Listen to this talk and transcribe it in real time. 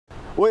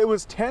Well, it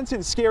was tense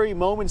and scary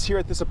moments here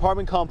at this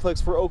apartment complex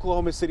for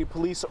Oklahoma City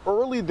Police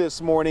early this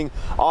morning.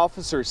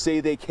 Officers say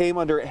they came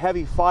under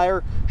heavy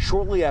fire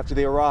shortly after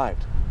they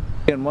arrived.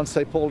 And once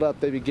they pulled up,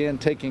 they began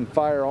taking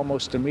fire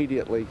almost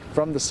immediately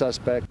from the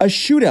suspect. A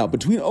shootout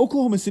between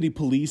Oklahoma City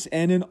Police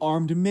and an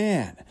armed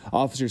man.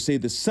 Officers say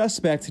the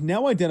suspect,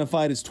 now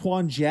identified as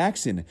Twan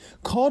Jackson,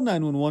 called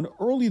 911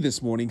 early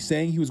this morning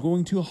saying he was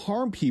going to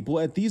harm people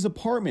at these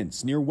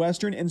apartments near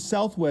Western and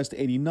Southwest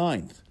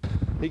 89th.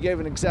 He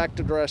gave an exact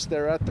address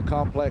there at the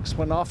complex.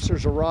 When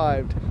officers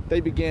arrived, they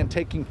began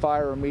taking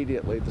fire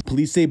immediately.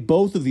 Police say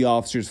both of the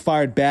officers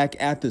fired back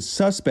at the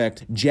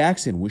suspect.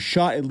 Jackson was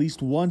shot at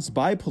least once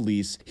by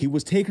police. He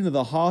was taken to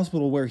the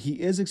hospital where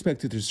he is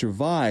expected to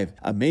survive.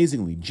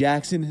 Amazingly,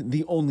 Jackson,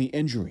 the only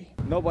injury.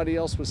 Nobody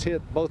else was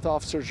hit. Both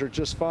officers are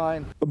just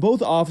fine.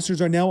 Both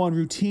officers are now on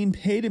routine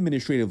paid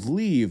administrative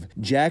leave.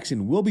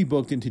 Jackson will be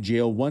booked into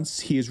jail once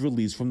he is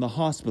released from the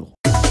hospital.